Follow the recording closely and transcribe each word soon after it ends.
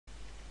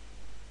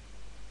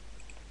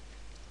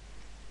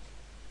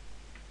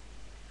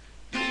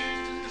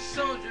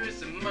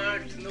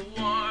marched in the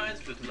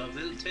wars with love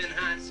little tin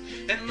hats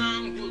and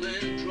long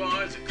woolen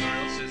drawers. The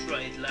colonel says,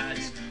 right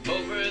lads,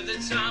 over the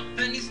top,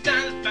 and he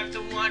stands back to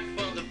watch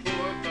while the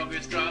poor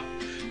buggers drop.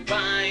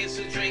 Buy us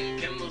a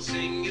drink and we'll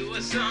sing you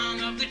a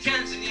song of the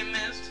chances you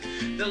missed,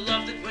 the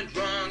love that went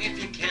wrong.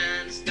 If you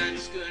can't stand a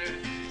schooner,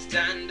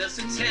 stand us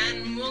a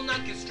 10, we'll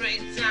knock you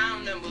straight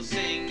down and we'll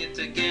sing it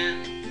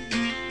again.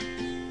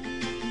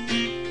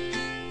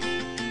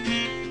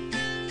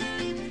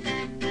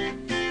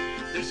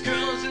 There's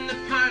girls in the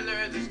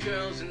parlor, there's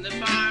girls in the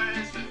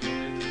bars,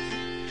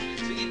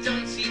 so you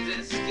don't see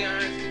the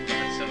scars. We've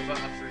lots of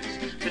offers,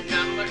 but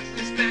not much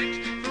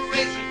respect for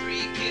raising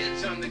 3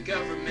 kids on the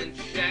government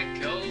check.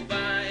 Oh,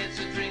 buy us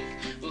a drink,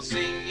 we'll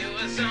sing you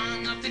a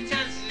song of the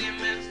chances you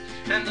missed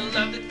and the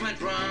love that went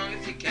wrong.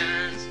 If you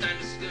can't stand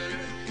a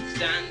schooner,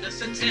 stand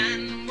us a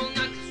 10, we'll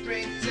knock you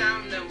straight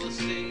down and we'll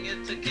sing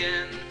it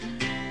again.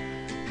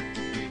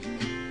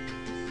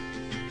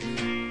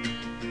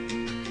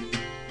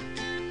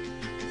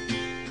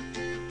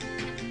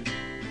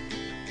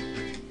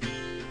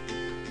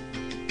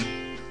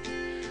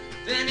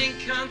 Then in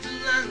comes the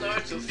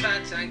landlord, so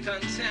fat and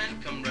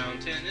content, come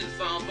round in his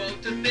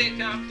Volvo to pick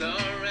up the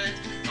rent.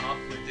 Off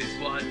with his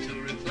squad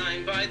to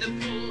recline by the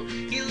pool,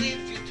 he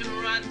leaves you to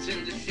rot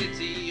in the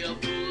shitty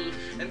old pool.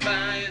 And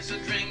buy us a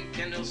drink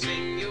and he'll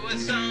sing you a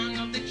song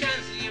of the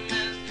chances you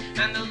missed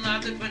and the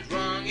love that went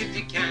wrong. If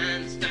you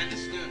can't stand a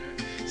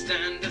schooner,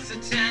 stand us a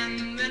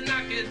 10, then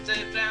knock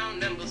it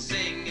down and we'll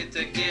sing it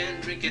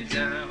again. Drink it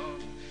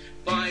down,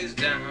 boys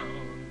down.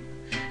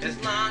 As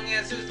long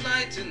as there's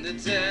light in the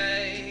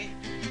day,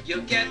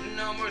 you'll get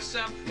no more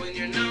sup. When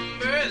your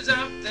number's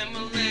up, then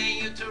we'll lay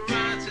you to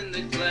rot in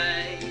the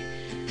clay.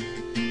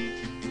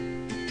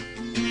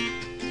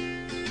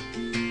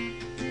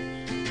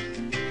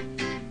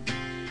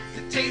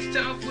 The taste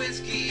of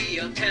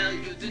whiskey, I'll tell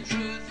you the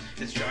truth,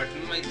 it's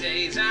shortened my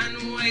days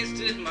and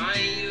wasted my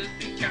youth.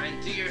 Be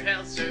kind to your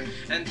health, sir,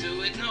 and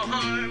do it no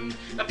harm.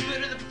 I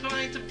put a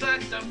pint of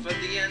black stuff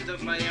at the end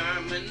of my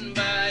arm, and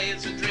buy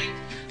us a drink,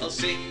 I'll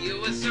sing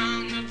you a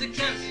song of the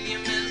chances you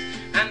missed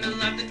and the